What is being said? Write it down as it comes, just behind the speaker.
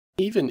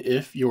Even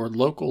if your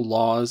local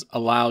laws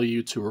allow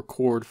you to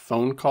record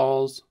phone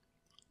calls,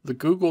 the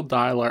Google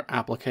Dialer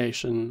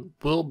application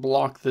will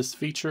block this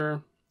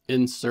feature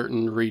in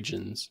certain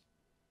regions.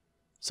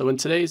 So in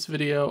today's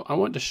video, I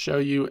want to show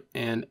you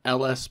an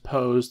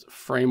LSPosed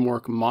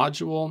Framework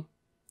module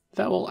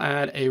that will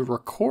add a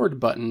record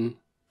button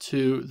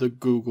to the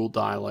Google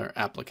Dialer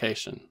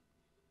application.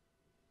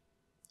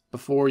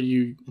 Before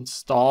you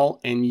install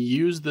and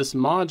use this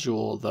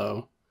module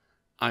though,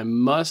 I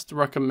must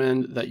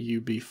recommend that you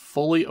be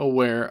fully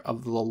aware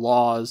of the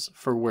laws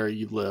for where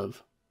you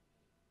live.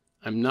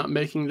 I'm not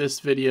making this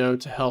video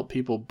to help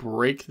people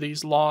break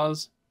these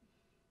laws.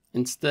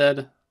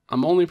 Instead,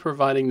 I'm only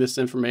providing this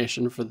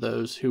information for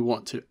those who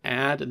want to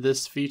add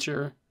this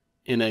feature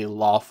in a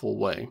lawful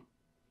way.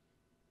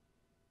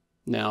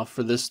 Now,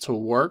 for this to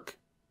work,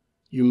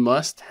 you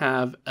must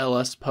have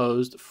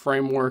LSPosed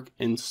Framework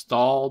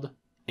installed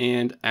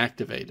and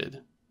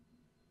activated.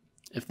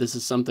 If this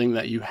is something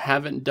that you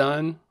haven't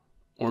done,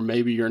 or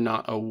maybe you're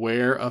not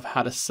aware of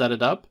how to set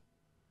it up,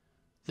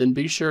 then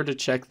be sure to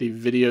check the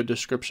video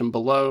description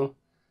below,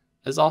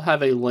 as I'll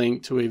have a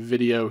link to a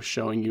video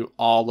showing you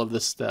all of the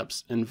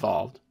steps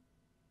involved.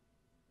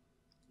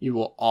 You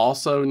will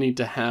also need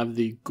to have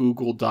the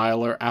Google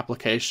Dialer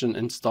application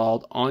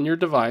installed on your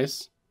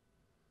device.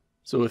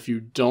 So if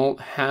you don't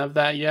have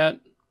that yet,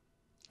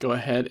 go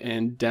ahead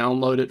and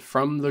download it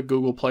from the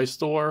Google Play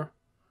Store,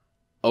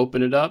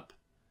 open it up,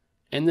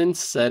 and then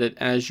set it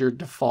as your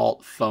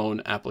default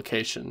phone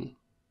application.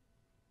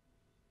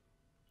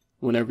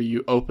 Whenever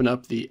you open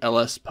up the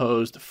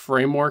LSPosed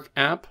Framework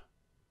app,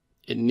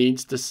 it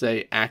needs to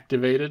say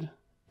activated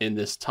in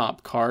this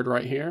top card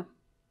right here.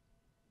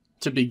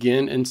 To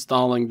begin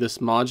installing this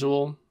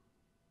module,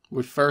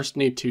 we first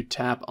need to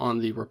tap on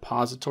the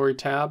repository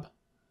tab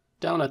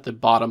down at the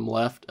bottom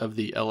left of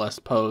the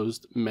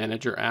LSPosed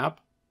Manager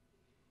app.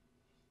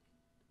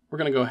 We're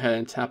going to go ahead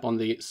and tap on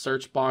the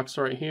search box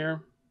right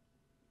here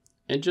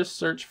and just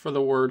search for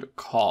the word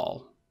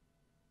call.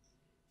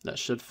 That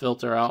should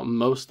filter out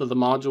most of the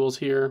modules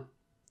here.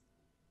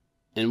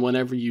 And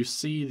whenever you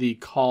see the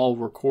call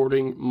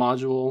recording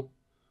module,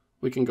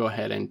 we can go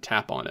ahead and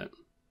tap on it.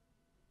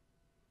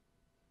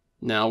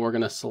 Now we're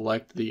going to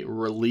select the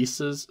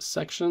releases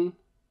section,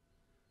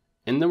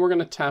 and then we're going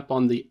to tap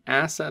on the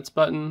assets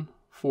button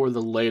for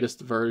the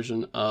latest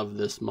version of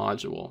this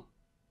module.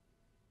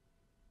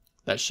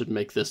 That should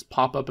make this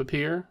pop-up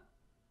appear,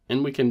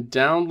 and we can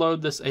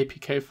download this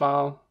APK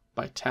file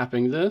by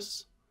tapping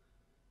this,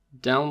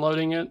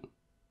 downloading it,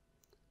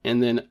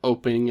 and then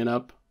opening it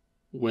up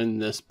when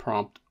this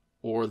prompt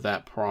or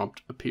that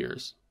prompt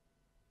appears.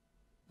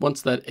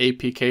 Once that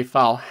APK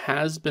file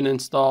has been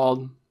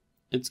installed,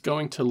 it's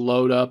going to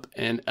load up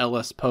an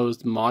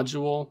LSPosed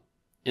module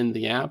in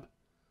the app,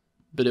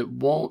 but it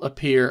won't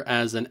appear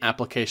as an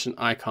application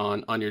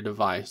icon on your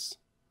device.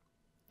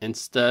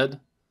 Instead,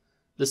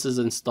 this is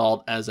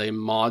installed as a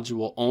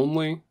module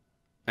only,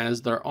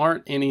 as there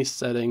aren't any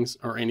settings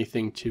or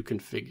anything to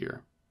configure.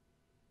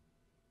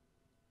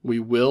 We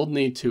will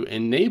need to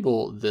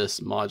enable this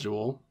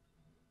module,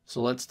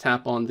 so let's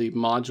tap on the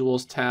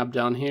Modules tab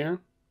down here.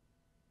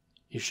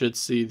 You should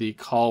see the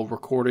call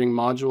recording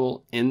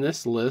module in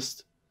this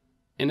list,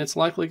 and it's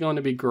likely going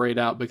to be grayed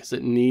out because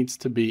it needs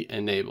to be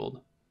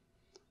enabled.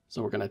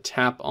 So we're going to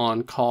tap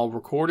on call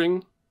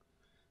recording,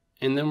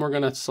 and then we're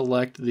going to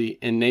select the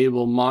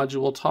enable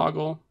module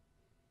toggle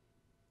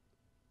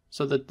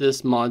so that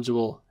this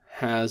module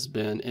has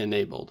been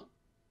enabled.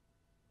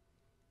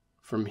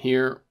 From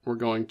here, we're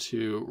going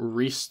to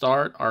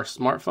restart our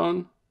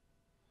smartphone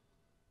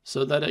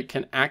so that it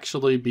can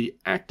actually be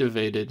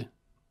activated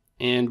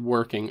and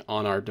working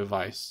on our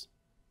device.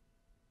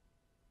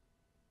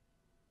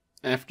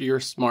 After your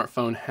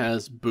smartphone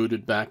has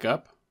booted back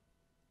up,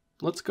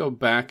 let's go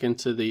back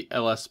into the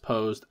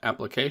LSPosed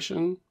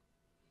application,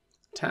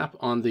 tap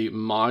on the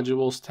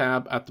Modules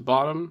tab at the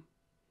bottom,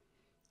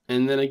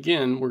 and then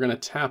again, we're going to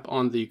tap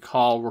on the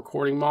call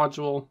recording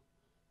module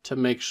to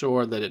make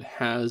sure that it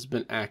has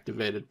been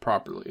activated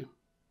properly.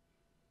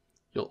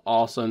 You'll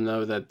also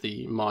know that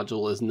the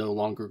module is no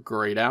longer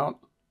grayed out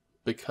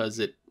because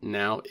it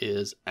now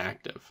is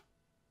active.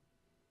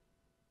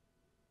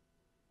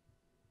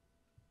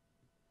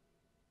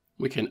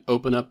 We can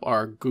open up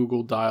our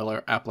Google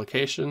Dialer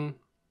application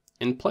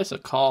and place a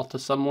call to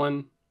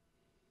someone.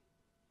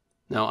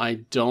 Now, I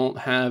don't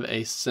have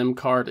a SIM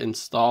card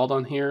installed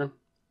on here,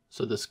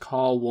 so this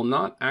call will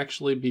not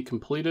actually be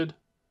completed,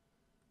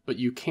 but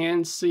you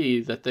can see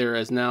that there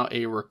is now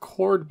a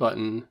record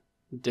button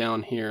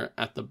down here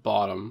at the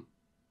bottom.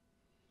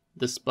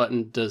 This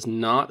button does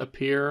not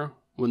appear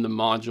when the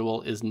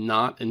module is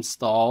not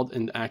installed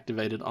and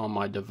activated on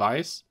my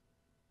device.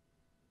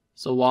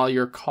 So while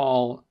your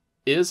call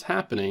is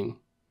happening,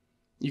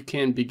 you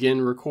can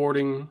begin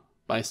recording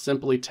by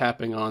simply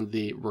tapping on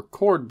the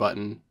record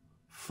button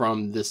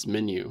from this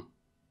menu.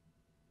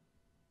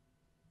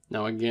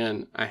 Now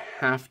again, I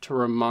have to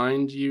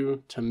remind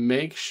you to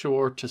make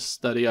sure to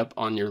study up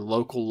on your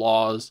local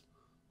laws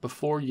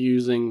before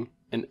using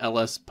an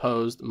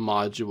LSPosed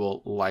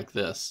module like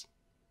this.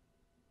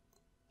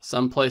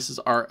 Some places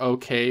are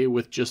okay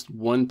with just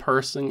one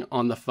person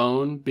on the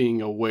phone being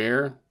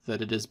aware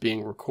that it is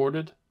being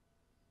recorded,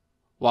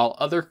 while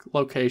other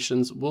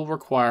locations will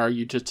require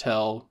you to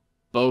tell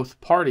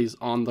both parties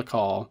on the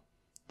call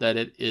that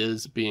it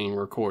is being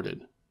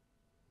recorded.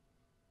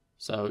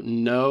 So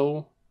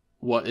know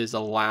what is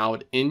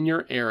allowed in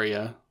your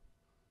area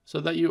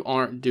so that you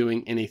aren't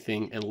doing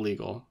anything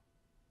illegal.